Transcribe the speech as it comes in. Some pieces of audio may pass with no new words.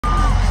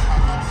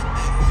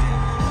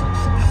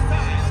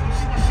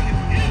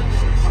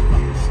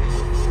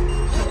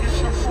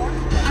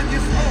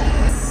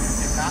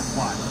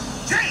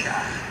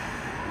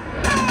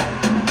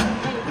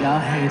Y'all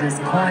haters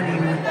corny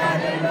with that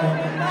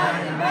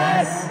Illuminati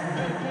mess.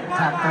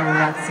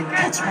 Paparazzi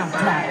catch my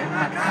fly and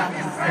my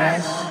cotton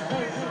fresh.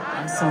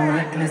 I'm so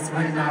reckless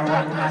when I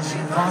rock my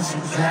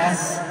Givenchy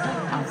dress.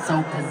 I'm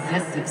so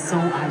possessive,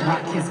 so I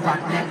rock his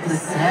rock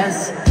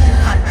necklaces.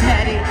 My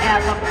daddy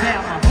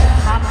Alabama,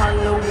 I'm a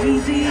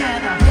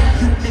Louisiana.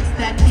 You mix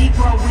that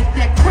Negro with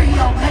that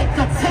Creole, make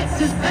a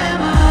Texas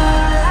Bama.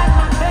 I like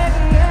my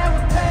baby hair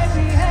with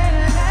baby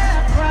hair and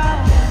afro.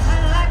 I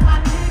like my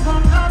Negro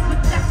nose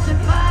with Jackson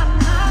 5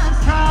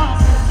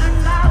 nostrils.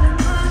 And all the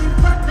money,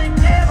 but they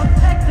never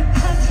take the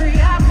country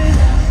out of it.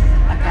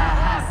 I got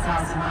hot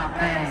sauce in my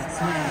bag,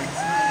 swing.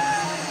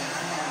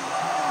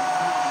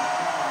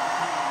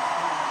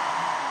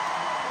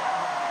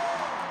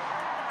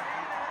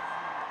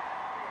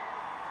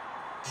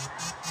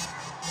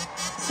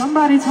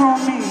 Somebody told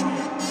me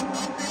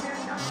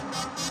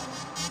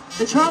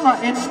that y'all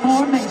are in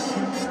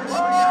formation.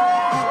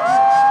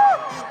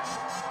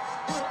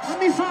 Let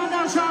me find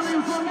out y'all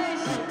in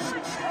formation.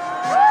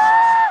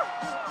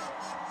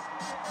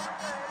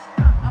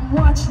 I'm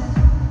watching.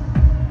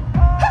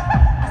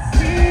 I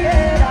see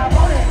it, I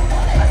want it.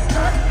 I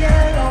stunt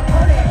it, I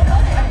want it.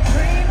 I'm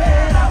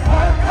dreaming, I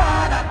work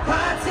hard, I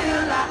grind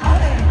till I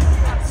own it.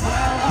 I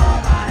twirl all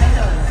my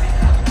haters,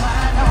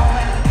 find all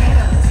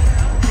alligators.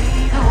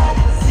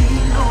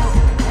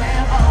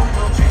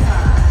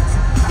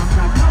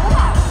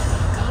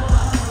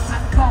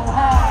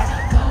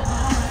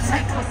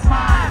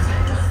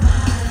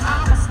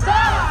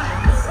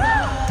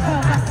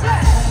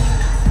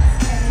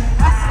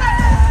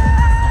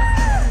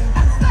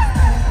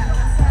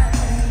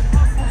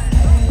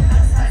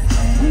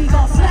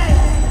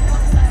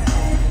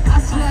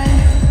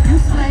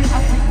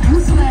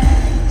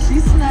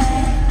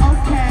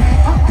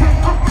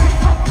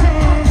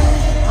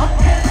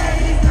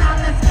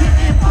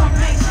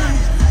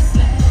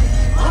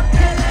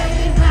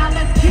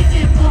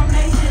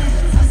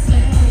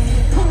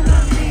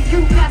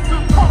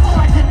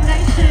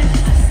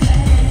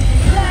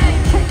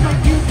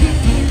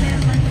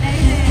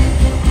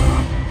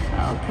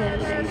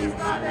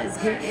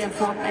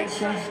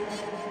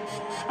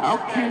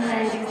 Okay,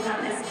 ladies, now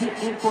let's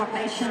get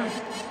information.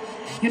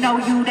 You know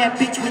you that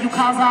bitch when you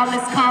cause all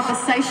this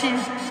conversation.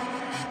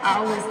 I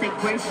always stay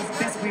gracious,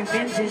 best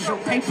revenge is your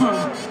paper.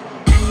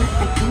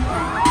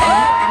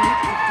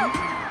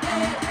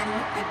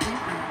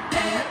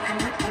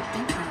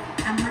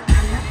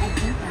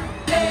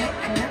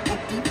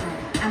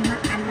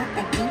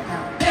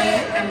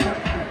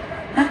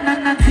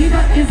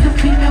 Diva is the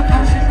female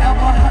version of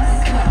a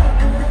hustler,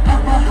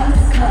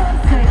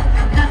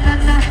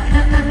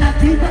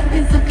 Diva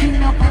is the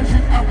female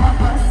version of a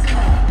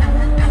hustler.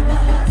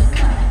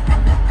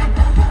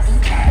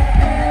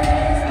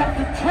 Stop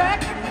the track,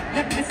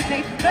 let me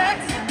stay back.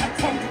 I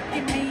told you,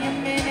 give me a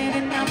minute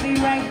and I'll be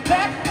right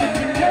back. If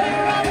you go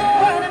around the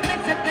world and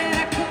make that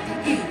I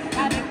couldn't eat. I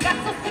done got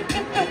so sick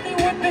and filthy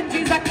with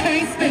Benjis I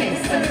can't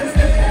spit.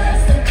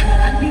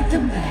 I need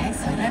them bags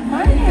for that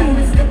money.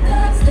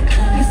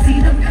 You see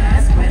the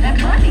mask where that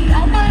money.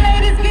 All my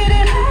ladies get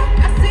it hot.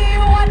 I see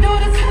you, I do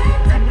the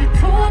same. Take me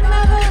to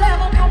another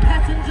level. No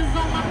passengers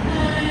on my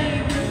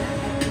plane.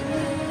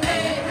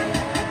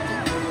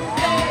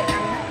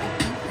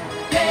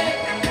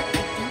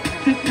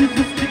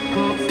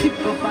 Stick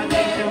up, I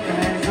need the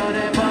bags of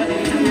that money.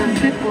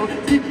 Stick up,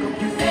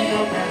 you see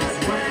the bags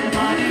where that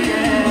money is.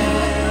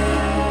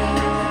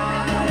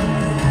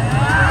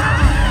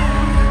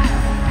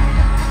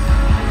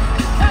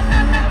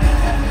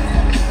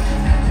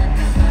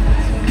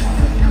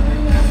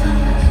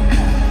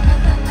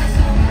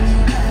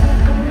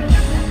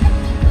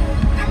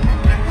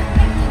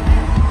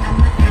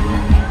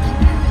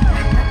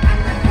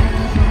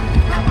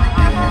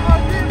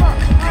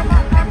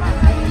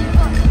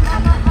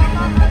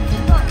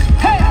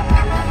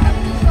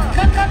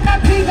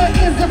 Diva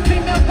is the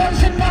female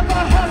version of a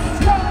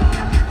hustler.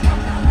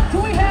 Do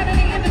we have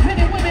any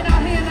independent women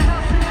out here in the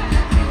house tonight?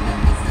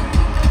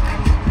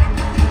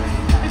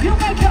 If you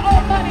make your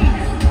own money,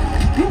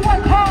 you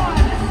work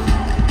hard,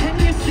 and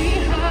you see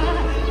her,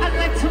 I'd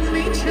like to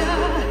meet ya.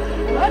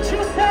 What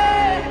you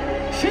say?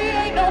 She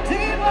ain't no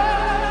diva.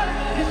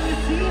 Can you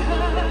see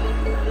her?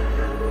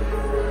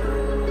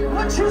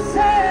 What you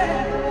say?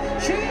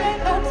 She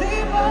ain't no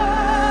diva.